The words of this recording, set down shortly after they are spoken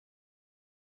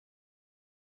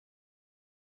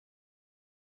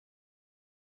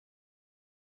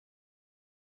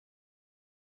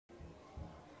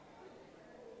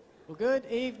Well, good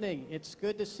evening. It's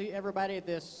good to see everybody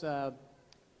this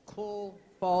cool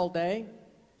fall day.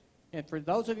 And for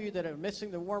those of you that are missing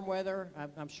the warm weather,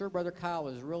 I'm sure Brother Kyle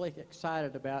is really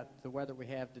excited about the weather we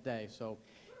have today. So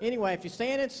anyway, if you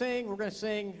stand and sing, we're going to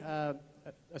sing a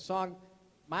song,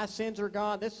 My Sins Are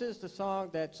Gone. This is the song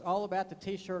that's all about the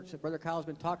T-shirts that Brother Kyle's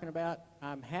been talking about.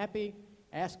 I'm happy,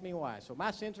 ask me why. So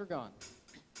My Sins Are Gone.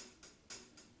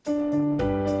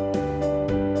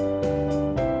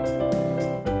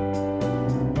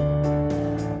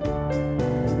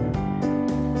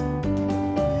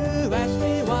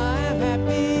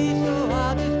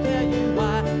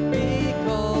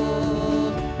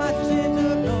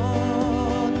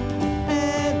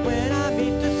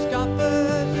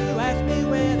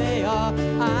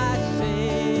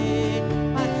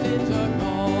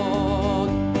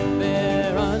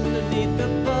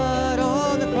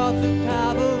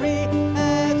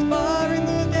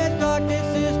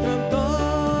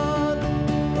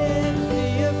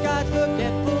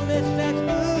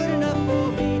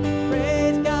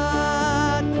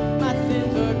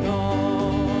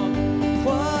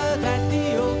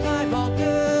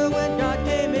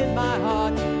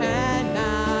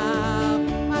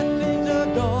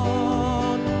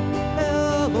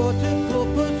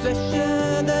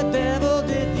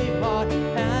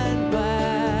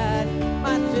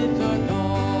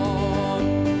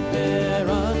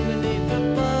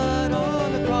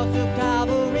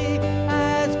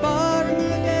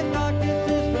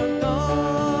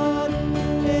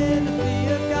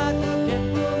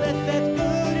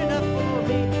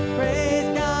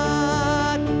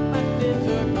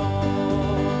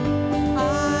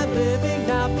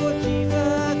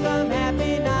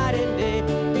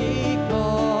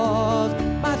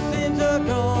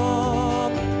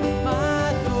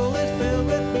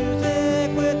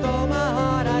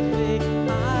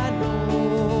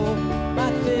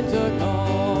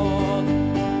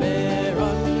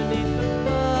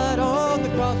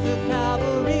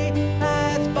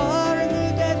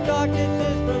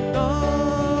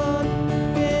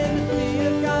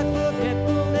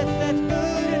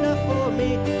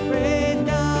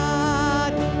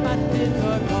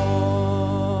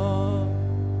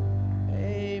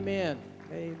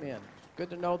 Good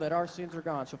to know that our sins are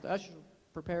gone. So if the ushers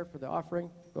prepare for the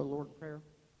offering, go to the Lord in prayer.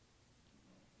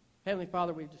 Heavenly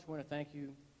Father, we just want to thank you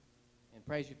and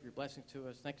praise you for your blessing to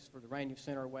us. Thanks for the rain you've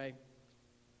sent our way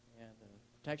and the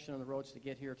protection on the roads to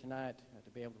get here tonight, to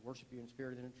be able to worship you in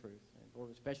spirit and in truth. And Lord,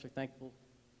 we're especially thankful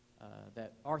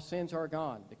that our sins are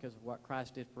gone because of what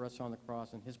Christ did for us on the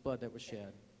cross and his blood that was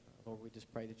shed. Lord, we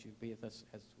just pray that you be with us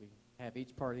as we have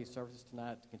each part of these services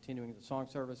tonight, continuing the song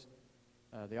service,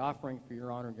 the offering for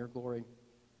your honor and your glory.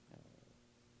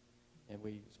 And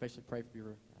we especially pray for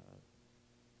your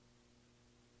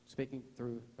speaking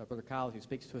through Brother Kyle as he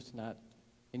speaks to us tonight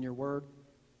in your word.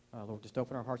 Lord, just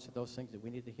open our hearts to those things that we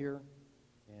need to hear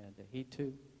and to heed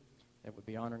to, that would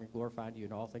be honoring and glorifying you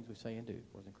in all things we say and do.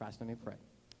 For in Christ's name we pray.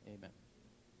 Amen.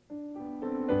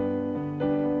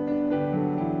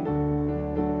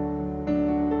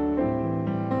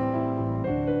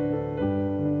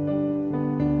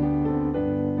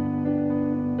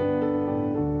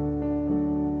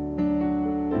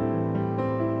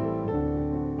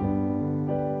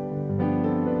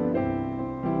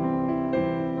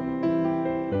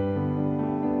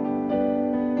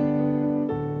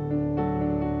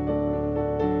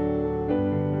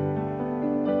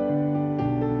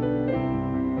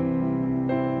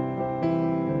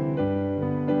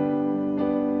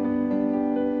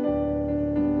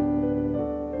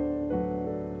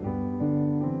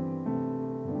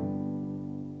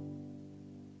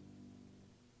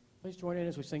 Please join in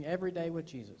as we sing Every Day with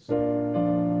Jesus.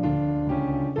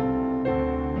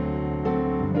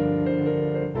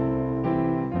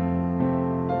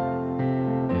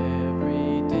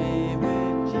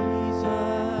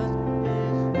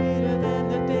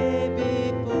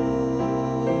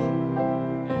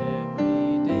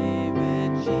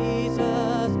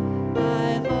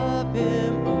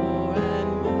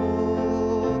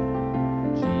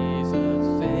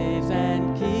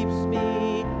 Keeps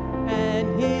me,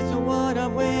 and he's the one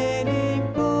I'm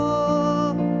waiting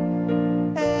for.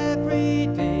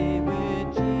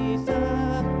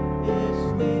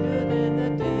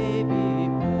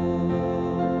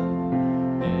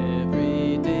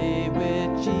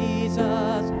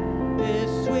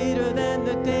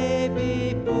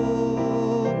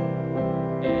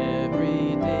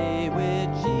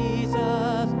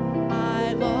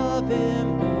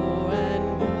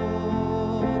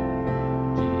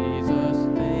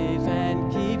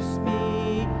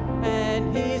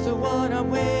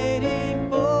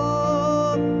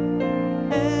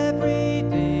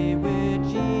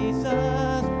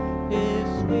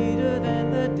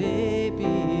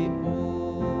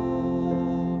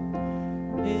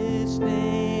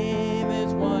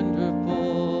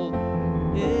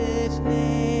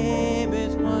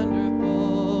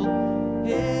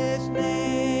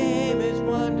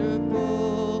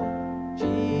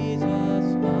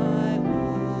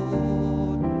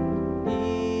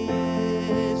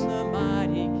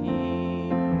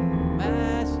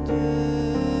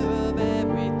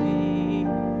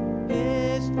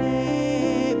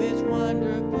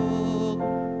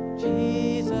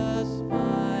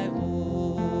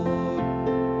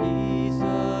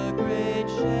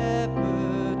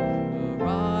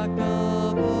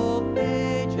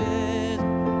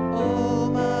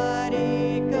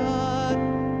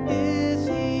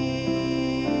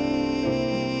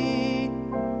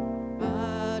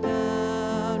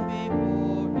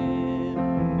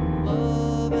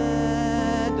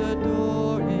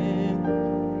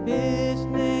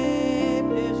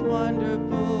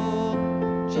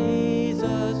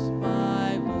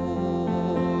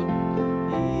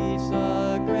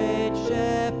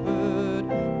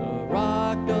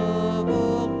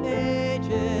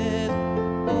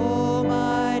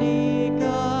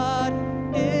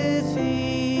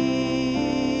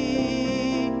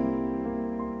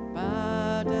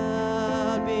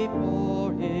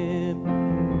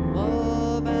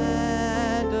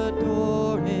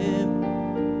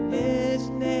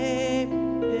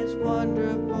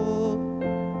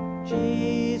 wonderful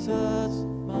Jesus,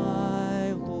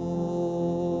 my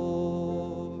Lord.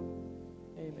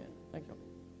 Amen. Thank you.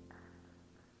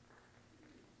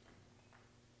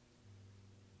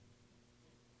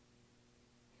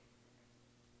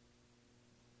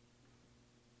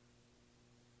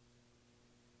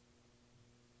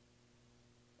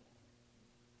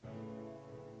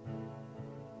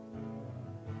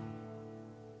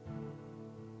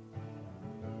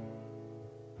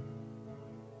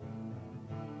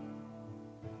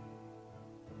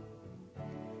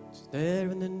 There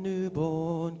in the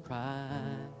newborn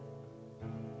cry,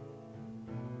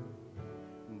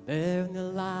 there in the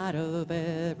light of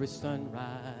every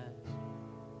sunrise,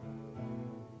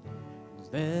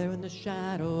 there in the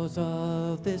shadows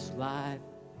of this life,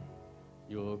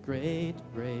 your great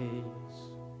grace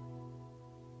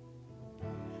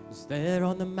is there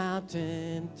on the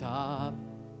mountain top,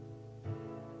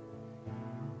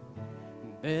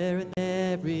 there in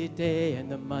every day and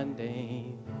the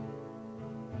mundane,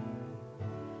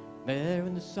 there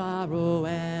in the sorrow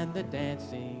and the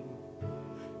dancing,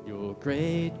 your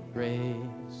great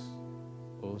grace,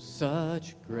 oh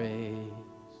such grace.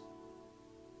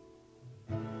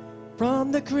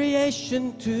 From the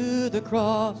creation to the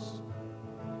cross,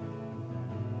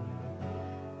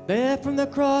 there from the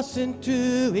cross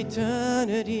into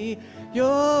eternity,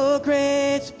 your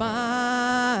grace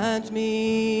finds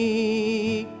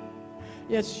me.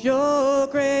 Yes, your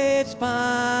grace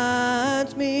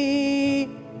finds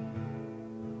me.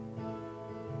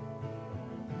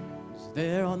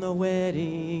 There on the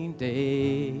wedding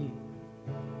day,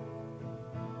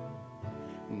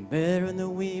 and there in the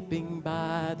weeping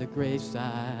by the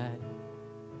graveside,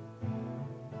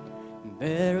 and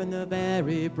there in the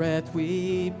very breath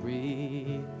we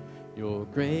breathe, your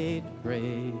great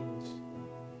grace.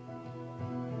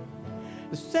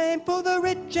 The same for the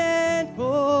rich and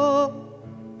poor,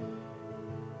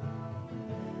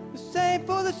 the same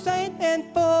for the saint and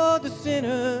for the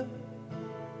sinner,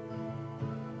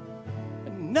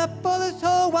 enough for this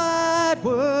whole wide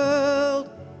world,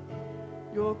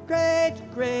 your great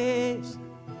grace,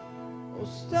 oh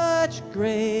such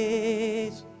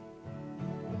grace.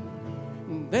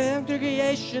 And then to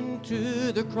creation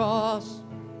to the cross,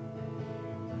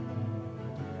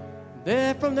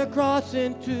 there from the cross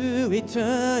into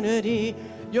eternity,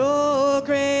 your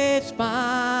grace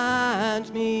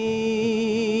finds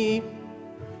me.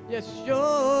 Yes,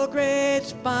 your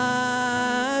grace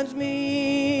finds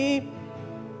me.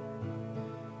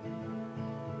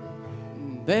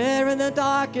 There in the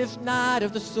darkest night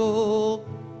of the soul,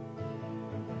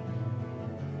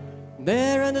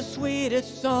 there in the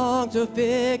sweetest songs of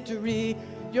victory,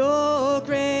 your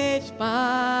grace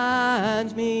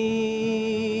finds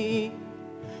me.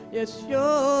 Yes,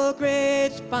 your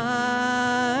grace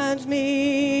finds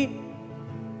me.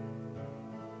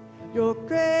 Your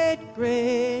great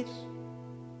grace,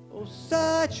 oh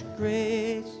such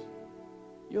grace,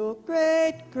 your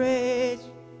great grace,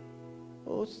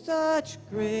 oh, such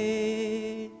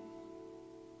grace.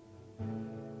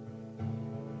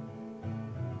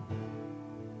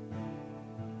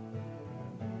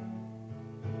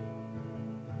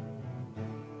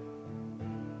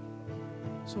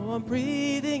 So I'm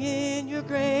breathing in your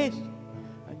grace,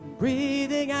 I'm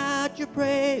breathing out your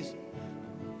praise,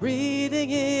 I'm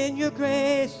breathing in your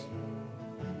grace.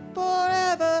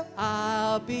 Forever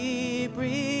I'll be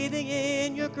breathing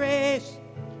in your grace,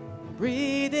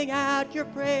 breathing out your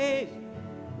praise,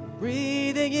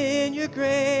 breathing in your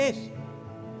grace.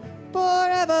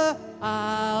 Forever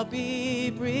I'll be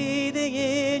breathing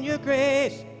in your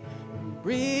grace,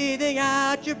 breathing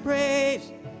out your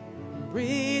praise,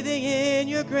 breathing in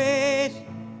your grace.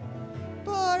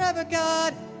 Forever,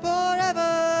 God, forever.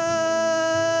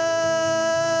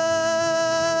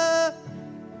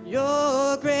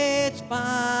 Your grace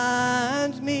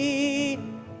finds me.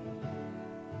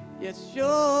 Yes,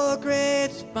 your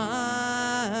grace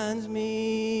finds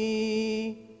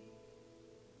me.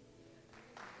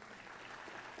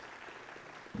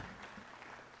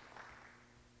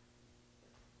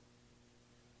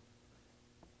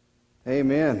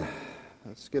 Amen.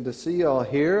 It's good to see you all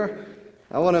here.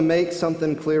 I want to make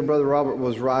something clear. Brother Robert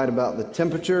was right about the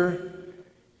temperature.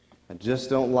 I just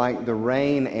don't like the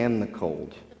rain and the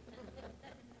cold.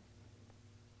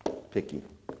 Picky.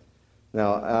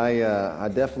 Now, I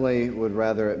definitely would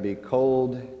rather it be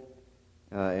cold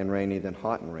and rainy than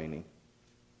hot and rainy.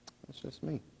 That's just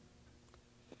me.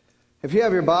 If you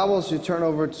have your Bibles, you turn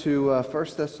over to 1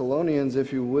 Thessalonians,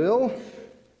 if you will.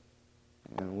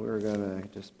 And we're going to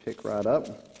just pick right up.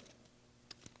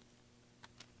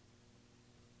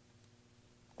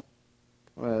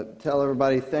 I want to tell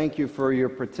everybody thank you for your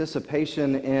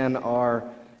participation in our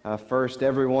first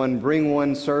Everyone Bring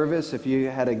One service. If you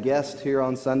had a guest here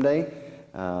on Sunday,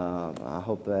 I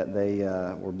hope that they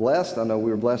were blessed. I know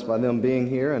we were blessed by them being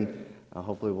here, and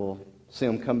hopefully we'll see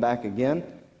them come back again.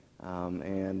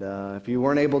 If you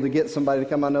weren't able to get somebody to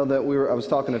come, I know that I was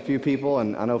talking to a few people,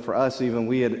 and I know for us even,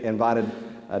 we had invited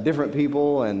different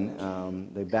people,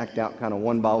 and they backed out kind of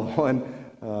one by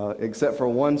one, except for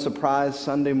one surprise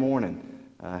Sunday morning.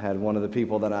 I had one of the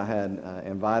people that I had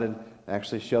invited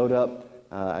actually showed up.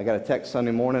 I got a text Sunday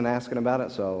morning asking about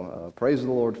it, so praise the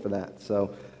Lord for that.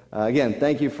 So again,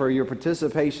 thank you for your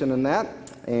participation in that,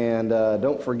 and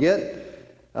don't forget,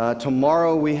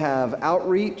 tomorrow we have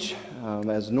outreach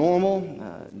as normal,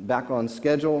 back on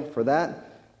schedule for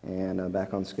that, and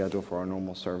back on schedule for our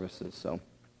normal services. So,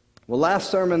 well, last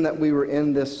sermon that we were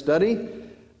in this study,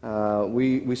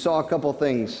 we saw a couple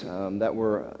things that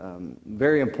were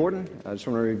very important. I just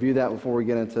want to review that before we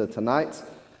get into tonight's.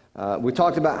 We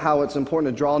talked about how it's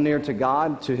important to draw near to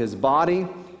God, to His body.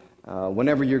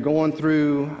 Whenever you're going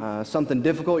through something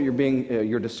difficult,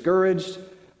 you're discouraged.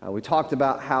 We talked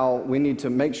about how we need to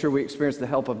make sure we experience the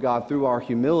help of God through our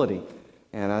humility.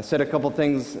 And I said a couple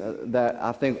things that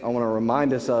I think I want to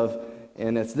remind us of,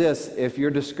 and it's this: if you're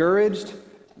discouraged,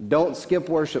 don't skip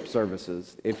worship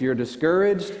services. If you're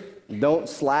discouraged, don't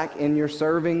slack in your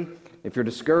serving. If you're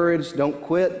discouraged, don't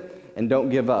quit and don't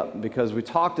give up, because we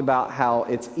talked about how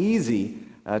it's easy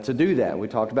to do that. We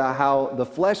talked about how the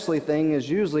fleshly thing is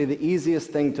usually the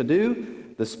easiest thing to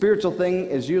do. The spiritual thing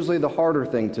is usually the harder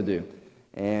thing to do.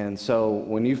 And so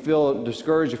when you feel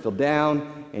discouraged, you feel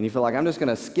down, and you feel like, I'm just going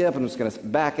to skip, I'm just going to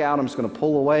back out, I'm just going to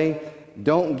pull away,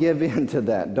 don't give in to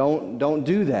that. Don't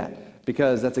do that,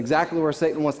 because that's exactly where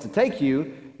Satan wants to take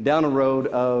you, down a road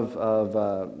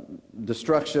of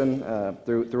destruction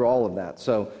through all of that.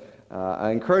 So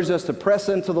I encourage us to press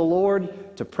into the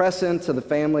Lord, to press into the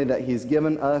family that He's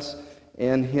given us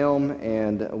in Him.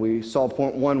 And we saw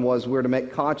point one was we're to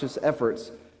make conscious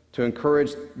efforts to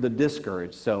encourage the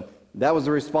discouraged. So that was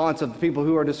the response of the people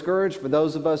who are discouraged. For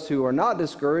those of us who are not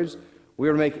discouraged, we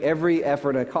are to make every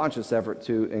effort, a conscious effort,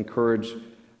 to encourage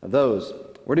those.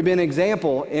 We're to be an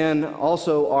example in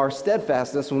also our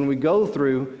steadfastness when we go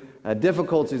through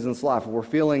difficulties in this life. We're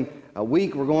feeling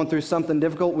weak, we're going through something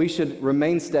difficult, we should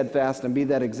remain steadfast and be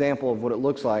that example of what it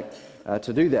looks like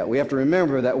to do that. We have to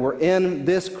remember that we're in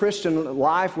this Christian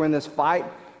life, we're in this fight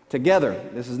together.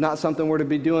 This is not something we're to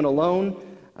be doing alone.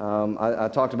 I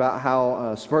talked about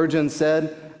how Spurgeon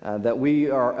said that we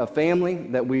are a family,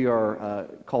 that we are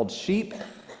called sheep,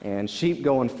 and sheep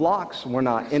go in flocks. We're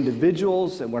not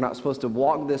individuals, and we're not supposed to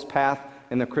walk this path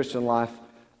in the Christian life,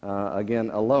 again,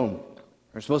 alone.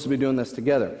 We're supposed to be doing this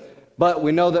together. But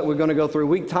we know that we're going to go through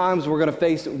weak times. We're going to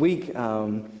face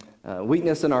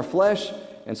weakness in our flesh.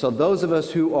 And so those of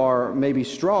us who are maybe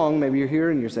strong, maybe you're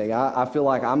here and you're saying, I feel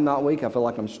like I'm not weak. I feel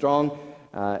like I'm strong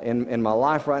in my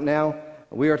life right now.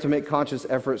 We are to make conscious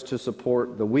efforts to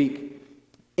support the weak.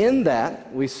 In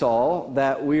that, we saw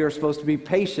that we are supposed to be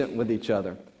patient with each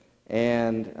other.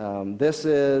 And this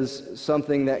is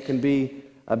something that can be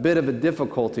a bit of a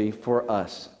difficulty for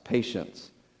us, patience.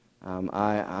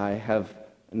 I have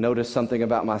noticed something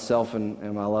about myself,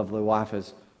 and my lovely wife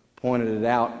has pointed it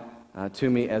out to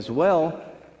me as well.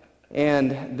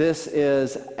 And this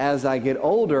is, as I get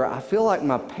older, I feel like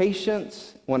my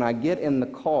patience when I get in the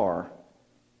car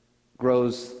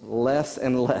grows less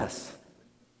and less.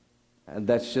 And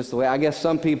that's just the way. I guess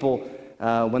some people,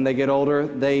 when they get older,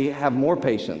 they have more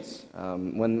patience.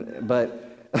 But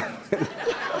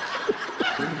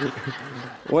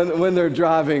when they're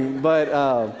driving,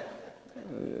 but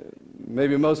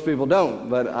maybe most people don't.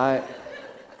 But I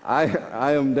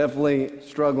am definitely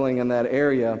struggling in that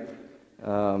area.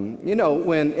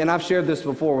 And I've shared this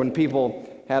before, when people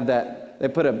have that, they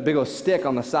put a big old stick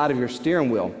on the side of your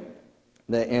steering wheel.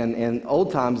 In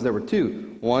old times, there were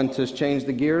two. One to change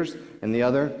the gears, and the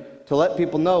other to let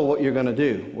people know what you're going to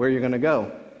do, where you're going to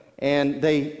go. And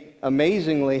they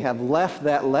amazingly have left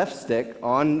that left stick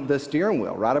on the steering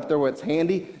wheel, right up there where it's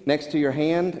handy, next to your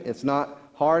hand. It's not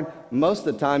hard. Most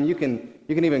of the time, you can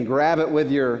even grab it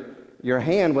with your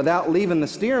hand without leaving the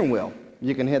steering wheel.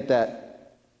 You can hit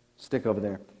that stick over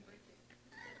there.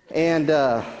 And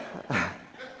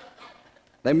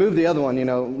they moved the other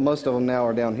one, most of them now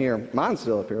are down here. Mine's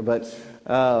still up here, but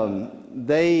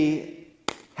they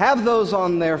have those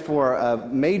on there for a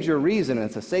major reason.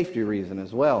 It's a safety reason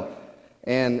as well.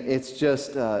 And it's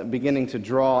just beginning to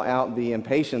draw out the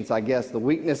impatience, I guess, the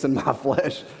weakness in my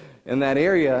flesh in that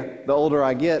area the older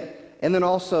I get. And then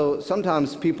also,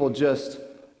 sometimes people just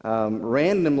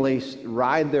randomly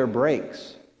ride their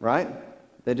brakes, right?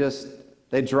 They just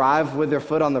They drive with their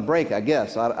foot on the brake, I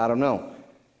guess. I don't know.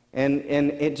 And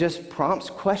it just prompts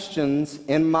questions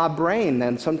in my brain,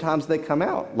 and sometimes they come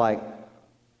out like,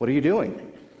 what are you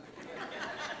doing?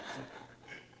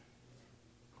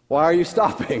 Why are you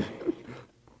stopping?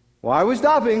 Why are we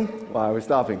stopping? Why are we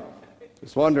stopping?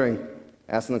 Just wondering,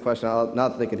 asking the question, not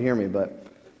that they can hear me, but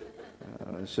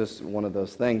it's just one of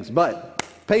those things. But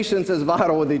patience is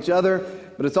vital with each other,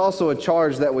 but it's also a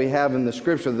charge that we have in the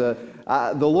Scripture. The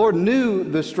Lord knew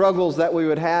the struggles that we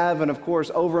would have, and of course,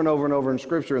 over and over and over in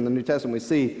Scripture, in the New Testament, we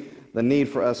see the need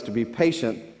for us to be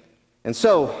patient. And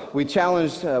so we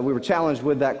were challenged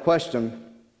with that question.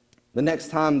 The next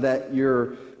time that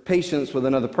your patience with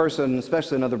another person,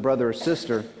 especially another brother or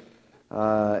sister,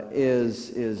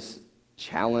 is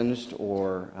challenged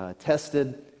or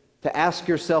tested, to ask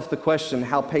yourself the question,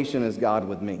 how patient is God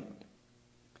with me?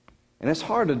 And it's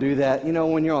hard to do that,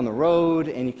 when you're on the road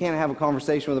and you can't have a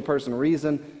conversation with a person of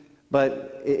reason,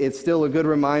 but it's still a good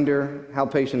reminder, how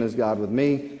patient is God with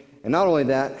me? And not only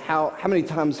that, how many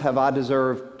times have I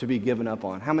deserved to be given up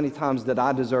on? How many times did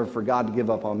I deserve for God to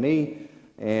give up on me?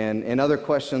 And other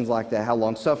questions like that. How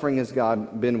long-suffering has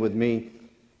God been with me?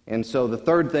 And so the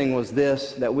third thing was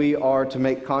this, that we are to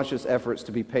make conscious efforts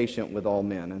to be patient with all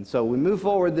men. And so we move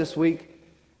forward this week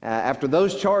after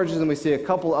those charges, and we see a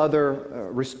couple other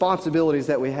responsibilities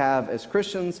that we have as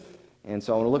Christians. And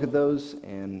so I want to look at those,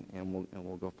 and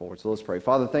we'll go forward. So let's pray.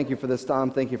 Father, thank you for this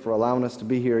time. Thank you for allowing us to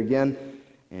be here again.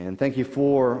 And thank you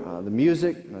for the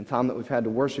music and the time that we've had to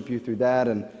worship you through that,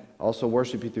 and also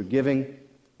worship you through giving.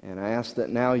 And I ask that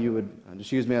now you would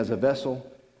just use me as a vessel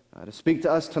to speak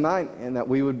to us tonight, and that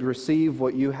we would receive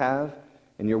what you have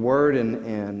in your word,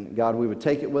 and God, we would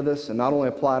take it with us and not only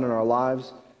apply it in our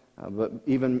lives, but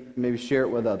even maybe share it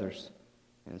with others.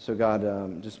 And so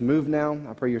God, just move now.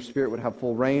 I pray your Spirit would have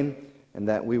full reign, and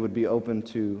that we would be open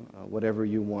to whatever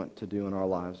you want to do in our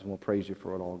lives. And we'll praise you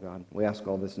for it all, God. We ask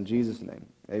all this in Jesus' name.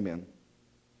 Amen.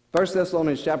 1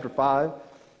 Thessalonians chapter 5,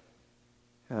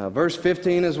 verse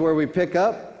 15 is where we pick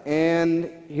up.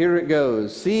 And here it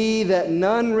goes. See that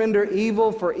none render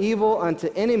evil for evil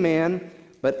unto any man,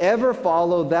 but ever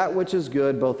follow that which is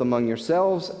good, both among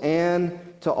yourselves and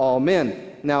to all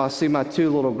men. Now I see my two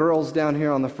little girls down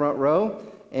here on the front row,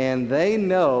 and they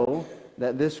know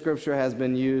that this scripture has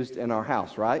been used in our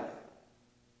house, right?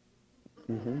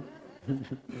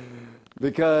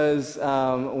 Because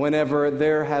whenever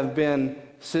there have been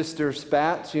sister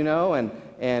spats, and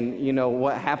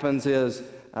what happens is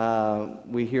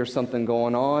we hear something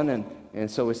going on, and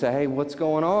so we say, hey, what's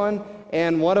going on?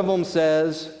 And one of them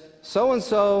says,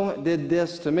 so-and-so did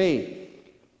this to me.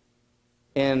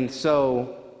 And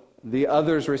so the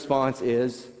other's response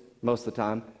is, most of the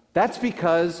time, that's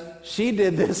because she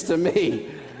did this to me.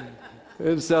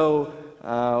 And so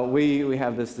we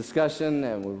have this discussion,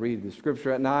 and we read the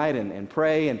scripture at night and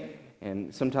pray,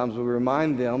 and sometimes we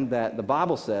remind them that the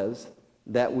Bible says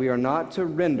that we are not to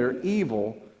render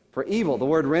evil for evil. The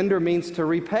word render means to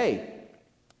repay.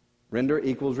 Render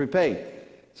equals repay.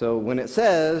 So when it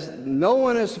says no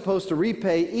one is supposed to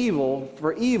repay evil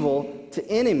for evil to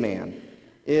any man,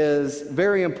 is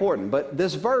very important. But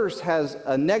this verse has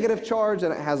a negative charge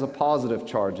and it has a positive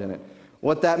charge in it.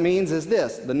 What that means is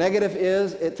this. The negative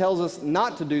is it tells us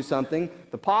not to do something.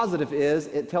 The positive is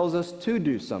it tells us to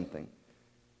do something.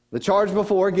 The charge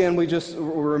before, again, we just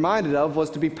were reminded of, was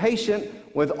to be patient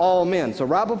with all men. So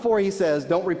right before he says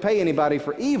don't repay anybody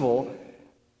for evil,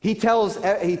 he tells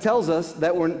us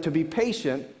that we're to be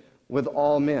patient with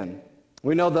all men.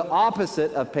 We know the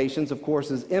opposite of patience, of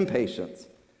course, is impatience.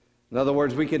 In other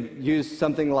words, we could use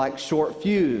something like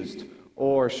short-fused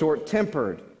or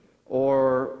short-tempered,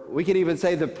 or we could even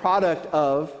say the product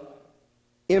of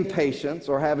impatience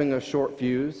or having a short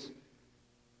fuse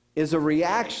is a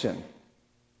reaction.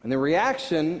 And the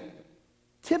reaction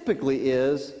typically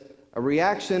is a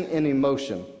reaction in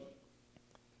emotion.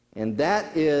 And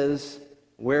that is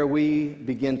where we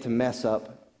begin to mess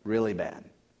up really bad.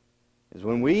 Is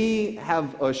when we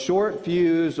have a short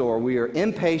fuse or we are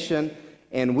impatient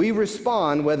and we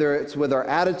respond, whether it's with our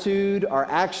attitude, our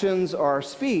actions, or our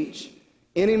speech,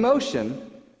 in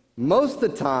emotion, most of the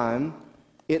time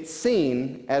it's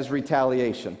seen as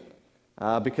retaliation.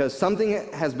 Because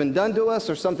something has been done to us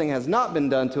or something has not been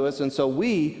done to us, and so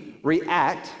we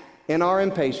react in our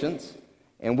impatience,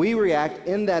 and we react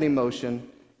in that emotion,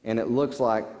 and it looks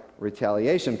like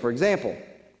retaliation. For example,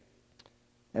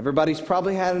 everybody's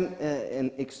probably had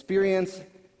an experience,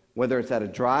 whether it's at a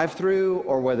drive-thru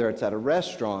or whether it's at a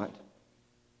restaurant,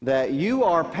 that you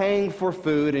are paying for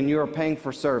food and you are paying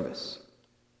for service.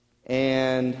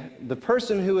 And the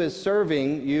person who is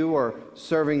serving you or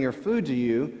serving your food to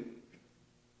you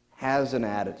has an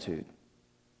attitude.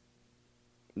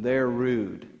 they're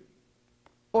rude.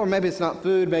 Or maybe it's not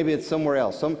food, maybe it's somewhere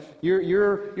else.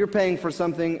 You're paying for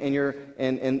something,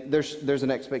 and there's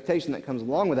an expectation that comes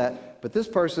along with that, but this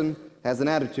person has an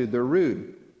attitude, they're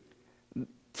rude.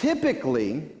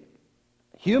 Typically,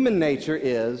 human nature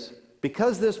is,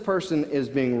 because this person is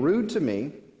being rude to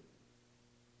me,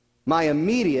 my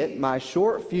immediate, my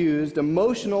short-fused,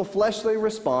 emotional, fleshly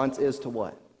response is to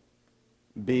what?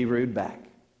 Be rude back.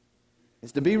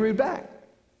 It's to be rude back.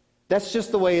 That's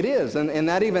just the way it is. And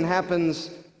that even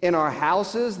happens in our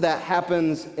houses. That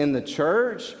happens in the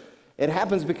church. It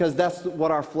happens because that's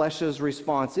what our flesh's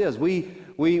response is. We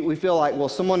feel like, well,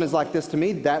 someone is like this to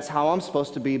me, that's how I'm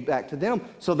supposed to be back to them.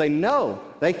 So they know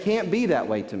they can't be that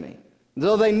way to me.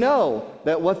 So they know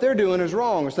that what they're doing is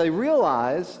wrong. So they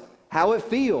realize how it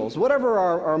feels. Whatever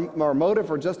our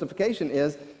motive or justification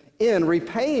is in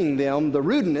repaying them the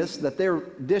rudeness that they're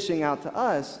dishing out to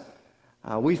us,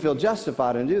 we feel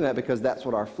justified in doing that because that's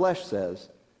what our flesh says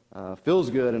feels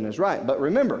good and is right. But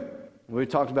remember, we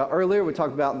talked about earlier, we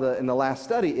talked about in the last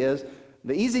study, is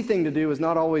the easy thing to do is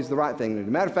not always the right thing to do.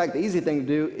 Matter of fact, the easy thing to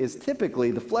do is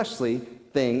typically the fleshly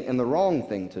thing and the wrong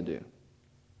thing to do.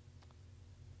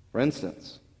 For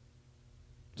instance,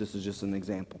 this is just an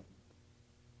example.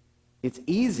 It's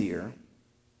easier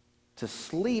to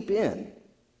sleep in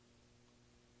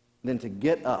than to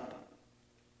get up,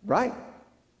 right?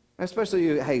 Especially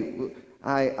you, hey,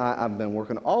 I've been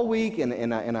working all week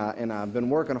and I've been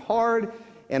working hard,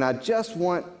 and I just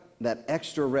want that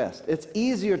extra rest. It's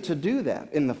easier to do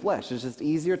that in the flesh. It's just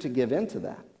easier to give into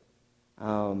that.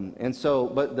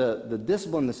 But the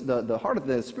discipline, the heart of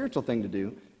the spiritual thing to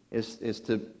do is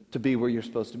to be where you're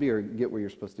supposed to be or get where you're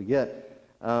supposed to get.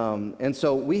 And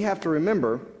so we have to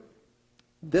remember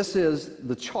this is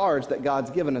the charge that God's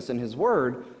given us in His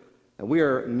Word. We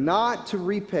are not to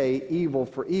repay evil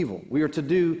for evil. We are to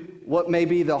do what may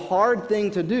be the hard thing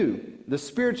to do, the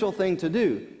spiritual thing to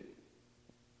do.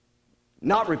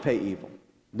 Not repay evil.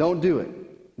 Don't do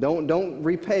it. Don't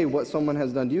repay what someone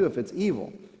has done to you if it's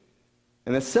evil.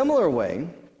 In a similar way,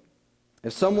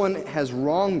 if someone has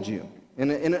wronged you in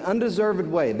an undeserved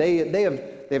way, they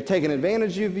have taken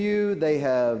advantage of you, they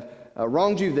have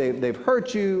wronged you, they've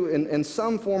hurt you in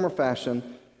some form or fashion,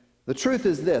 the truth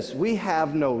is this: we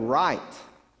have no right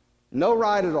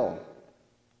at all,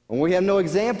 and we have no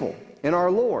example in our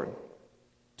Lord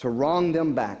to wrong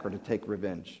them back or to take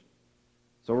revenge.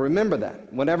 So remember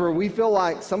that. Whenever we feel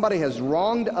like somebody has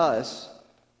wronged us,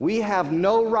 we have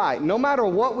no right, no matter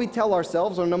what we tell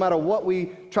ourselves or no matter what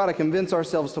we try to convince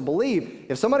ourselves to believe,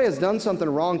 if somebody has done something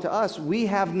wrong to us, we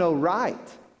have no right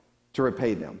to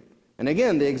repay them. And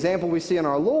again, the example we see in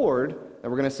our Lord, that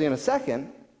we're going to see in a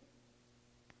second,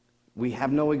 we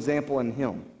have no example in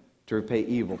Him to repay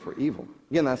evil for evil.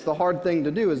 Again, that's the hard thing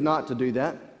to do, is not to do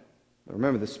that. But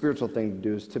remember, the spiritual thing to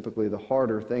do is typically the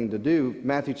harder thing to do.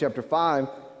 Matthew chapter 5,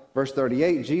 verse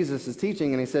 38, Jesus is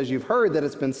teaching, and He says, "You've heard that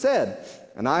it's been said,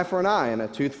 an eye for an eye and a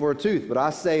tooth for a tooth. But I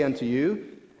say unto you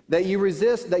that you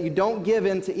resist, that you don't give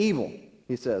in to evil."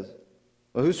 He says,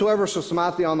 "Well, whosoever shall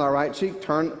smite thee on thy right cheek,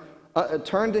 turn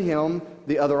to him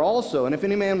the other also. And if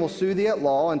any man will sue thee at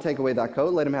law and take away thy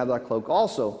coat, let him have thy cloak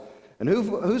also. And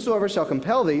whosoever shall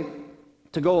compel thee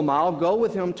to go a mile, go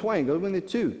with him twain." Go with him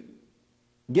two.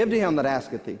 "Give to him that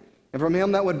asketh thee, and from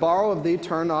him that would borrow of thee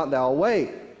turn not thou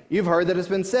away. You've heard that it's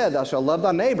been said, Thou shalt love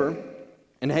thy neighbor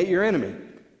and hate your enemy.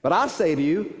 But I say to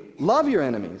you, love your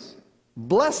enemies,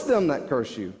 bless them that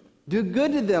curse you, do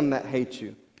good to them that hate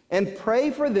you, and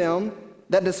pray for them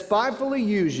that despitefully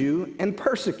use you and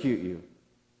persecute you."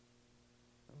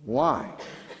 Why?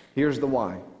 Here's the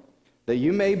why. "That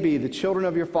you may be the children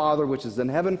of your Father which is in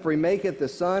heaven, for He maketh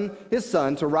His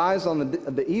sun to rise on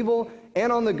the evil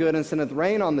and on the good, and sendeth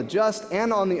rain on the just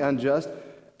and on the unjust.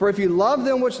 For if you love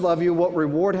them which love you, what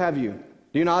reward have you?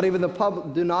 Do not even the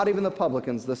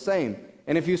publicans the same?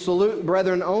 And if you salute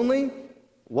brethren only,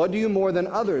 what do you more than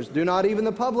others? Do not even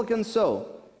the publicans so?"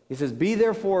 He says, "Be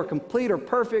therefore complete or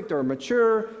perfect or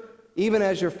mature, even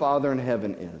as your Father in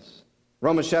heaven is."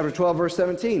 Romans chapter 12, verse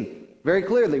 17, very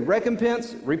clearly,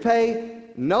 "Recompense, repay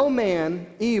no man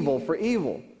evil for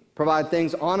evil. Provide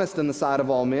things honest in the sight of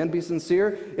all men. Be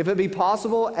sincere. If it be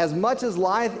possible, as much as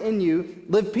lieth in you,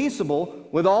 live peaceable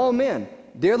with all men.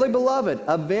 Dearly beloved,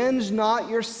 avenge not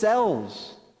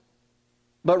yourselves,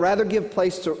 but rather give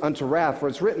place unto wrath. For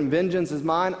it's written, Vengeance is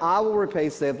mine, I will repay,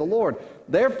 saith the Lord.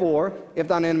 Therefore, if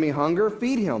thine enemy hunger,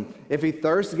 feed him. If he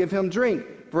thirst, give him drink.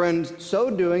 For in so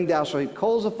doing thou shalt heap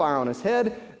coals of fire on his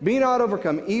head. Be not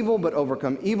overcome evil, but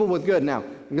overcome evil with good." Now,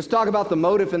 let's talk about the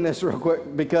motive in this real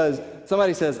quick, because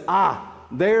somebody says,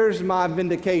 there's my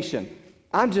vindication.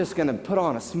 I'm just going to put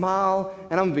on a smile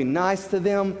and I'm going to be nice to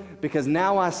them, because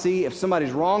now I see if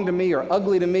somebody's wrong to me or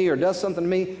ugly to me or does something to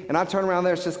me, and I turn around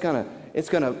there, it's going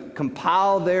to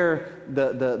compile the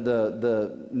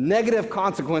negative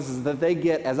consequences that they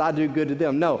get as I do good to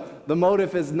them. No, the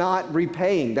motive is not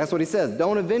repaying. That's what he says.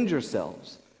 Don't avenge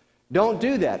yourselves. Don't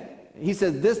do that. He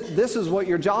says this is what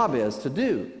your job is to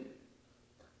do,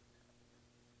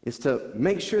 is to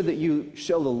make sure that you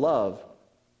show the love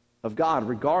of God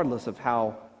regardless of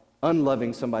how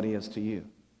unloving somebody is to you.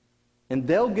 And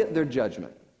they'll get their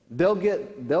judgment. They'll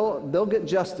get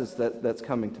justice that's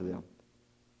coming to them.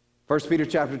 1 Peter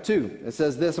chapter 2, it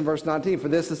says this in verse 19, "For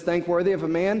this is thankworthy if a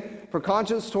man for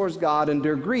conscience towards God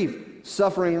endure grief,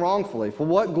 suffering wrongfully. For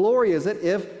what glory is it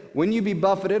if, when you be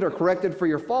buffeted or corrected for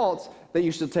your faults, that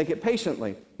you should take it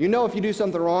patiently?" You know, if you do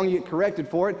something wrong, you get corrected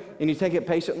for it, and you take it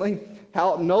patiently.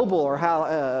 How noble or how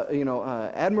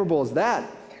admirable is that?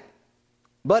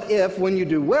 But if, when you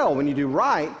do well, when you do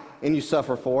right, and you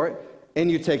suffer for it, and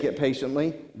you take it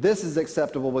patiently, this is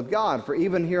acceptable with God. For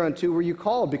even hereunto were you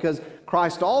called, because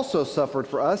Christ also suffered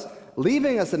for us,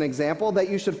 leaving us an example that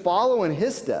you should follow in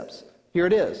his steps. Here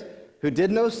it is. "Who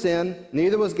did no sin,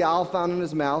 neither was guile found in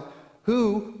his mouth,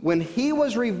 who, when he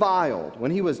was reviled,"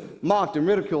 when he was mocked and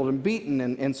ridiculed and beaten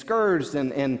and scourged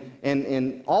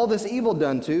and all this evil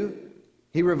done to,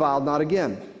 he reviled not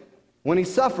again. "When he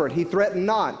suffered, he threatened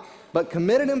not, but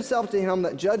committed himself to him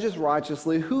that judges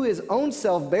righteously, who his own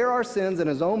self bare our sins in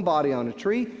his own body on a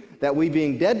tree, that we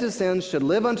being dead to sins should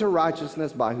live unto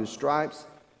righteousness, by whose stripes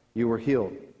you were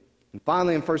healed." And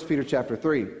finally, in 1 Peter chapter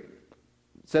 3,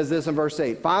 it says this in verse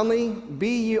 8, "Finally,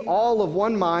 be ye all of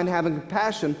one mind, having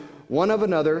compassion one of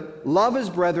another, love as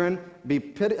brethren, be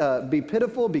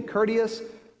pitiful, be courteous,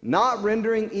 not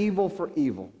rendering evil for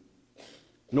evil,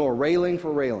 nor railing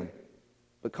for railing,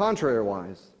 but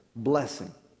contrariwise, blessing."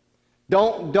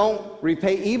 Don't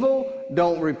repay evil,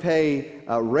 don't repay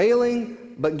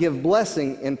railing, but give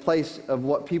blessing in place of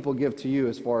what people give to you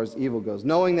as far as evil goes.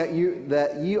 Knowing that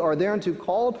ye are thereunto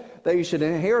called, that you should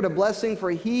inherit a blessing. For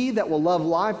he that will love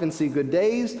life and see good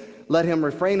days, let him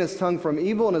refrain his tongue from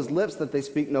evil, and his lips that they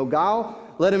speak no guile.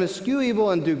 Let him eschew evil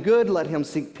and do good. Let him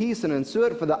seek peace and ensue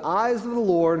it. For the eyes of the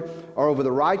Lord are over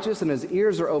the righteous, and his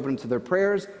ears are open to their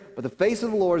prayers. But the face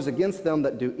of the Lord is against them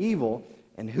that do evil.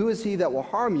 And who is he that will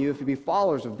harm you if you be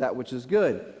followers of that which is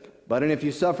good? But and if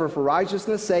you suffer for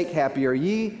righteousness' sake, happy are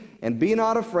ye, and be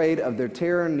not afraid of their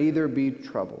terror, neither be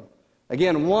troubled.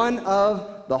 Again, one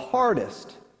of the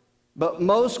hardest but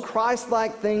most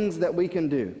Christ-like things that we can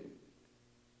do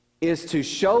is to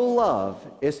show love,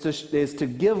 is to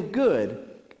give good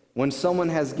when someone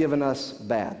has given us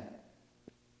bad.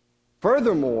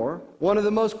 Furthermore, one of the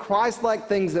most Christ-like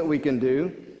things that we can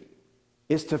do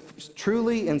is to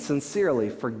truly and sincerely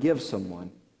forgive someone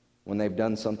when they've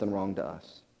done something wrong to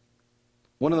us.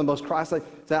 One of the most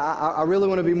Christ-like, I really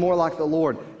want to be more like the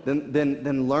Lord,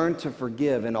 then learn to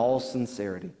forgive in all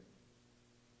sincerity.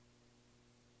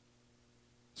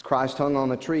 As Christ hung on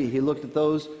the tree, he looked at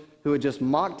those who had just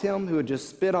mocked him, who had just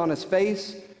spit on his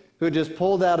face, who had just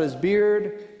pulled out his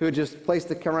beard, who had just placed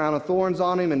a crown of thorns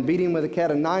on him and beat him with a cat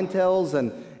of nine tails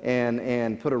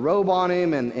and put a robe on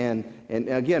him and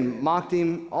again mocked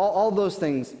him, all those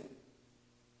things,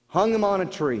 hung him on a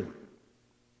tree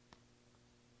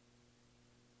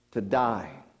to die.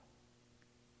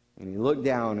 And he looked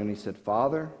down and he said,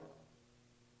 "Father,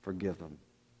 forgive them.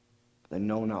 They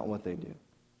know not what they do."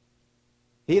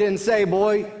 He didn't say,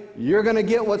 "Boy, you're going to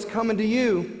get what's coming to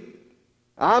you.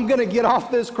 I'm going to get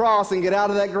off this cross and get out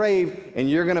of that grave, and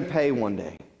you're going to pay one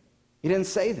day." He didn't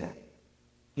say that.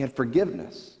 He had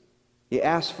forgiveness. He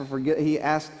asked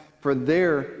for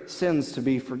their sins to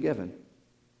be forgiven,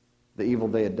 the evil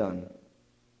they had done.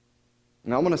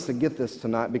 And I want us to get this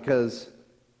tonight, because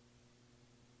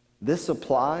this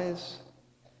applies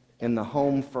in the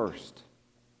home first.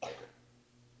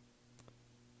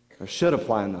 Or should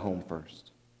apply in the home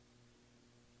first.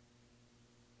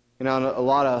 You know, a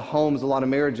lot of homes, a lot of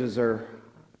marriages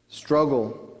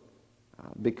struggle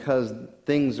because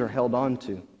things are held on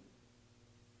to.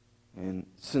 And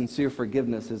sincere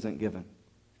forgiveness isn't given.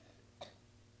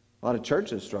 A lot of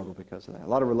churches struggle because of that. A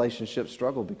lot of relationships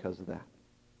struggle because of that.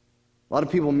 A lot of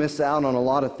people miss out on a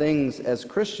lot of things as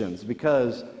Christians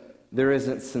because there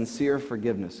isn't sincere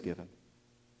forgiveness given.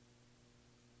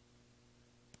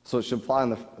 So it should apply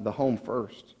in the home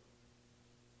first.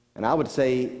 And I would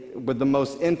say with the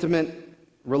most intimate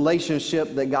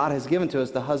relationship that God has given to us,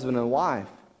 the husband and wife,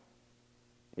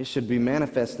 it should be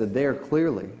manifested there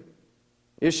clearly.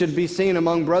 It should be seen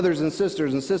among brothers and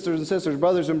sisters, and sisters and sisters,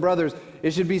 brothers and brothers.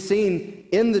 It should be seen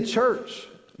in the church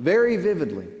very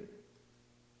vividly.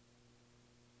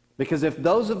 Because if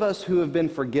those of us who have been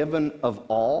forgiven of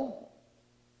all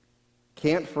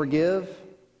can't forgive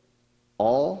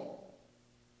all,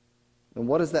 then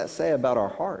what does that say about our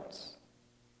hearts?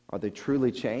 Are they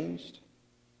truly changed?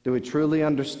 Do we truly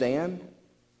understand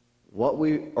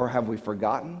or have we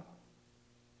forgotten?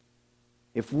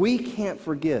 If we can't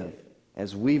forgive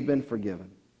as we've been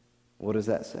forgiven, what does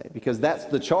that say? Because that's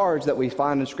the charge that we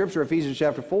find in Scripture. Ephesians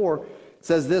chapter 4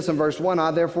 says this in verse 1,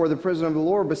 I therefore, the prisoner of the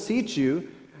Lord, beseech you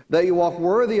that you walk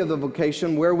worthy of the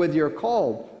vocation wherewith you're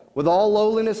called, with all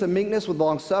lowliness and meekness, with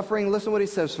long suffering. Listen to what he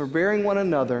says, forbearing one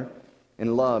another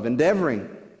in love, endeavoring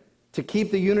to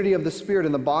keep the unity of the Spirit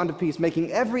in the bond of peace,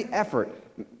 making every effort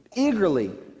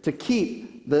eagerly to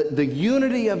keep the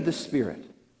unity of the Spirit.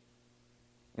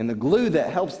 And the glue that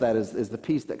helps that is the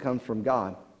peace that comes from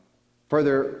God.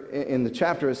 Further in the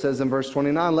chapter it says in verse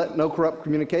 29, let no corrupt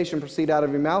communication proceed out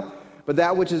of your mouth, but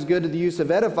that which is good to the use of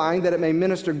edifying, that it may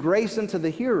minister grace unto the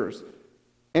hearers.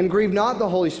 And grieve not the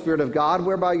Holy Spirit of God,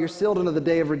 whereby you're sealed unto the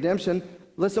day of redemption.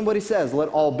 Listen what he says, let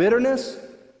all bitterness,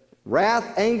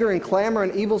 wrath, anger, and clamor,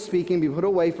 and evil speaking be put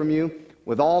away from you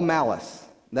with all malice.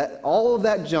 That all of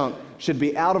that junk should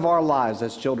be out of our lives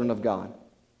as children of God.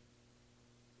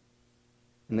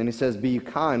 And then he says, be you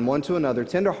kind one to another,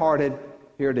 tenderhearted,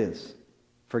 here it is,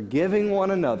 forgiving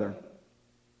one another,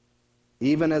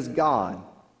 even as God,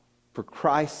 for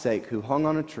Christ's sake, who hung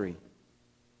on a tree,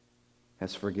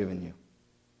 has forgiven you.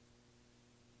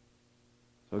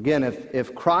 So again,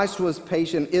 if Christ was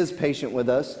patient, is patient with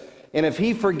us, and if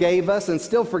he forgave us and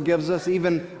still forgives us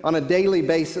even on a daily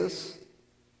basis,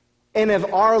 and if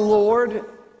our Lord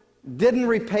didn't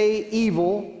repay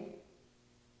evil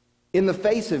in the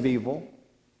face of evil,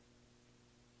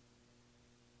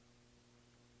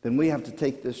 then we have to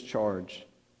take this charge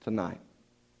tonight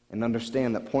and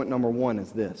understand that point number one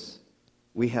is this.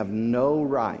 We have no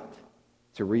right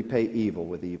to repay evil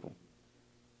with evil.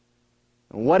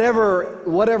 And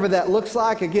whatever that looks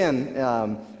like,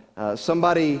 again,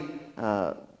 somebody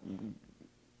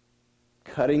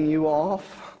cutting you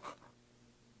off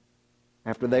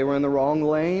after they were in the wrong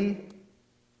lane,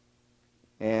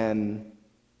 and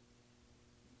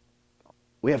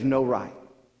we have no right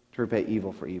to repay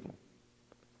evil for evil.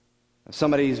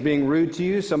 Somebody's being rude to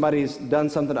you, somebody's done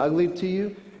something ugly to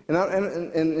you,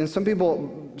 and some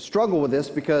people struggle with this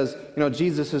because,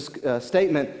 Jesus'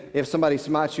 statement, if somebody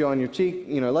smites you on your cheek,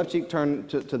 left cheek, turn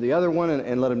to the other one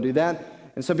and let them do that.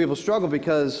 And some people struggle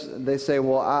because they say,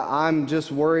 well, I'm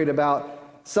just worried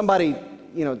about somebody,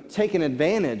 taking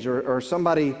advantage or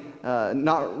somebody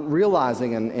not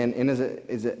realizing, and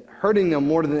is it hurting them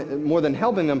more than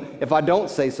helping them if I don't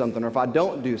say something or if I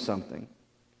don't do something?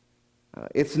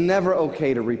 It's never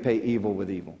okay to repay evil with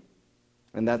evil.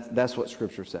 And that's what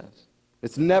Scripture says.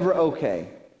 It's never okay.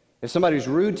 If somebody's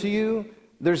rude to you,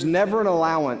 there's never an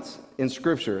allowance in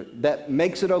Scripture that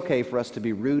makes it okay for us to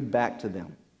be rude back to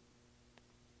them.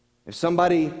 If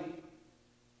somebody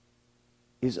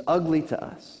is ugly to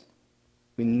us,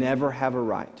 we never have a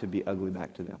right to be ugly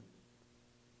back to them.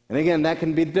 And again, that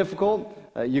can be difficult.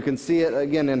 You can see it,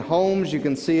 again, in homes. You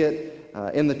can see it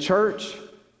in the church.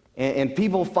 And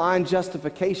people find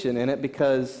justification in it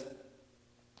because,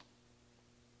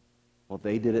 well,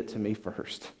 they did it to me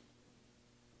first.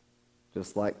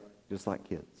 Just like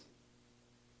kids.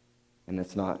 And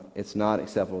it's not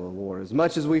acceptable to the Lord. As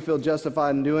much as we feel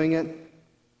justified in doing it,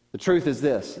 the truth is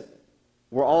this.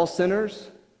 We're all sinners,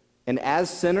 and as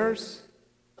sinners,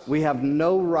 we have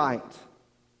no right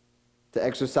to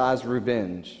exercise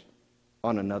revenge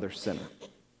on another sinner.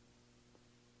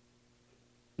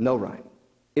 No right.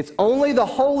 It's only the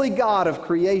holy God of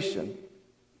creation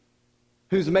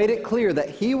who's made it clear that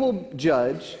he will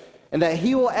judge and that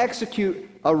he will execute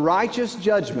a righteous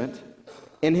judgment,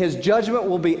 and his judgment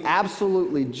will be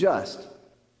absolutely just,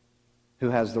 who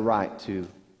has the right to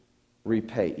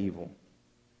repay evil.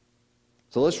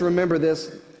 So let's remember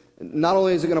this. Not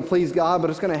only is it going to please God, but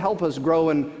it's going to help us grow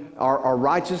in our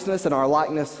righteousness and our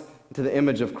likeness to the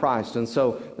image of Christ. And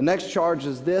so the next charge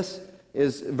is this.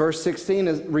 Is verse 16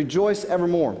 is rejoice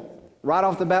evermore. Right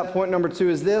off the bat, point number 2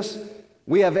 is this.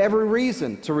 We have every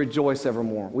reason to rejoice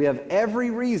evermore. We have every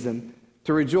reason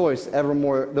to rejoice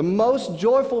evermore. The most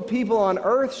joyful people on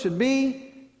earth should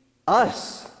be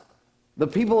us, the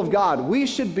people of God. We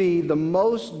should be the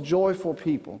most joyful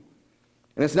people.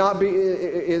 And it's not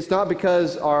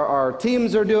because our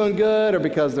teams are doing good or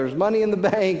because there's money in the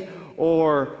bank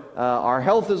or our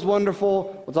health is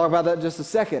wonderful. We'll talk about that in just a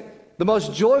second. The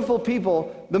most joyful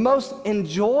people, the most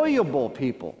enjoyable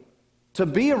people to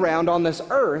be around on this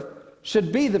earth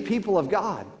should be the people of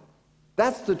God.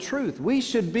 That's the truth. We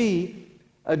should be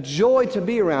a joy to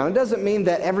be around. It doesn't mean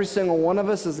that every single one of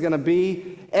us is going to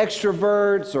be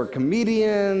extroverts or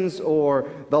comedians or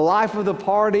the life of the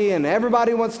party and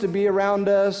everybody wants to be around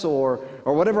us or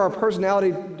whatever our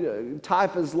personality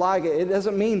type is like. It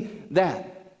doesn't mean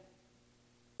that.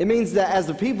 It means that as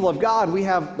the people of God, we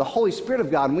have the Holy Spirit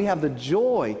of God and we have the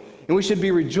joy and we should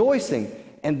be rejoicing.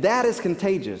 And that is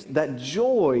contagious. That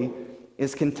joy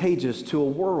is contagious to a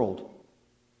world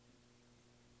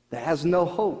that has no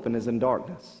hope and is in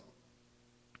darkness.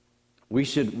 We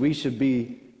should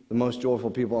be the most joyful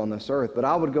people on this earth. But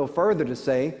I would go further to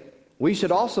say we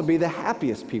should also be the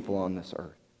happiest people on this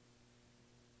earth.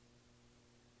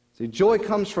 See, joy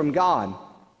comes from God,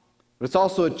 but it's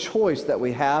also a choice that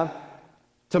we have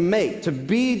to make, to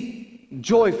be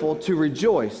joyful, to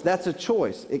rejoice. That's a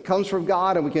choice. It comes from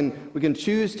God, and we can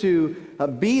choose to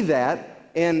be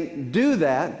that and do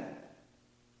that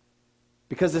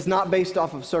because it's not based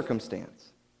off of circumstance.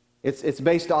 It's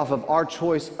based off of our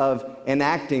choice of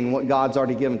enacting what God's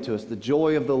already given to us. The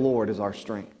joy of the Lord is our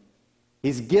strength.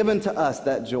 He's given to us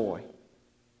that joy.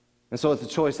 And so it's a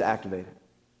choice to activate it.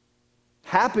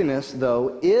 Happiness,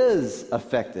 though, is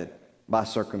affected by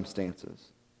circumstances.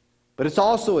 But it's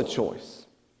also a choice.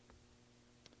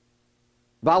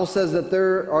 The Bible says that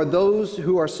there are those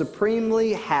who are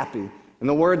supremely happy. And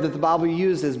the word that the Bible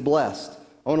uses is blessed.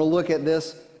 I want to look at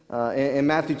this in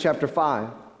Matthew chapter 5.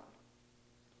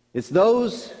 It's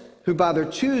those who by their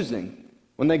choosing,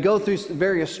 when they go through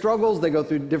various struggles, they go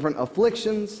through different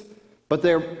afflictions, but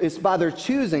it's by their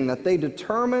choosing that they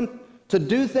determine to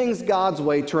do things God's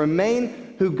way, to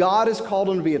remain who God has called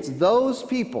them to be. It's those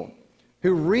people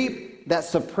who reap that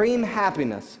supreme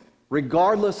happiness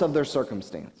regardless of their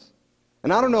circumstance.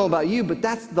 And I don't know about you, but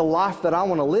that's the life that I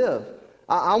want to live.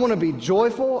 I want to be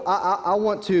joyful. I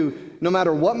want to, no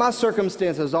matter what my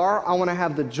circumstances are, I want to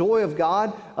have the joy of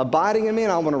God abiding in me,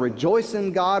 and I want to rejoice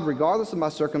in God regardless of my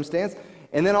circumstance.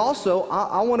 And then also,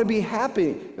 I want to be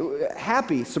happy,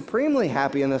 supremely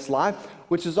happy in this life,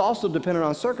 which is also dependent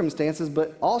on circumstances,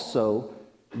 but also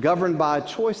governed by a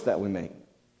choice that we make.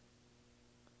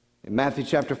 In Matthew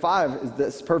chapter 5 is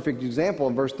this perfect example.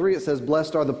 In verse 3 it says,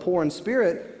 "Blessed are the poor in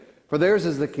spirit, for theirs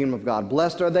is the kingdom of God.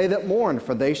 Blessed are they that mourn,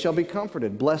 for they shall be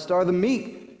comforted. Blessed are the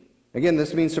meek." Again,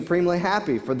 this means supremely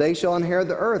happy, for they shall inherit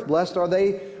the earth. Blessed are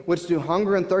they which do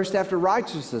hunger and thirst after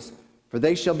righteousness, for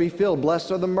they shall be filled.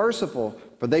 Blessed are the merciful,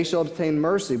 for they shall obtain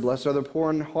mercy. Blessed are the pure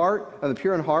in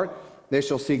heart, they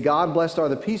shall see God. Blessed are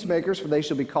the peacemakers, for they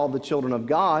shall be called the children of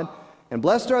God. And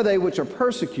blessed are they which are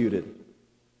persecuted.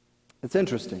 It's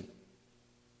interesting.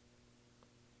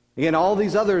 Again, all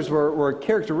these others were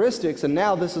characteristics, and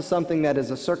now this is something that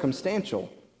is a circumstantial.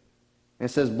 And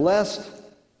it says, "Blessed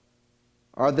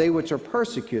are they which are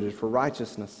persecuted for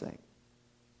righteousness' sake,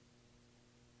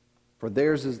 for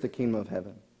theirs is the kingdom of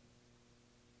heaven."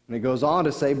 And it goes on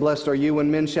to say, "Blessed are you when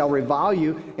men shall revile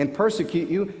you and persecute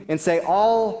you and say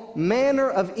all manner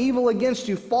of evil against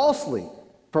you falsely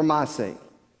for my sake."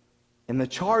 And the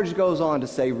charge goes on to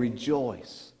say,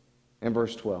 "Rejoice," in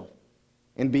verse 12.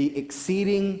 "And be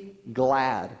exceeding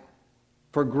glad,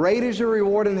 for great is your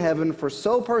reward in heaven, for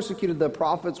so persecuted the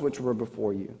prophets which were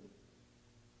before you."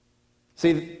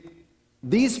 See,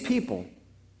 these people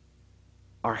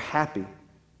are happy.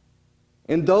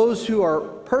 And those who are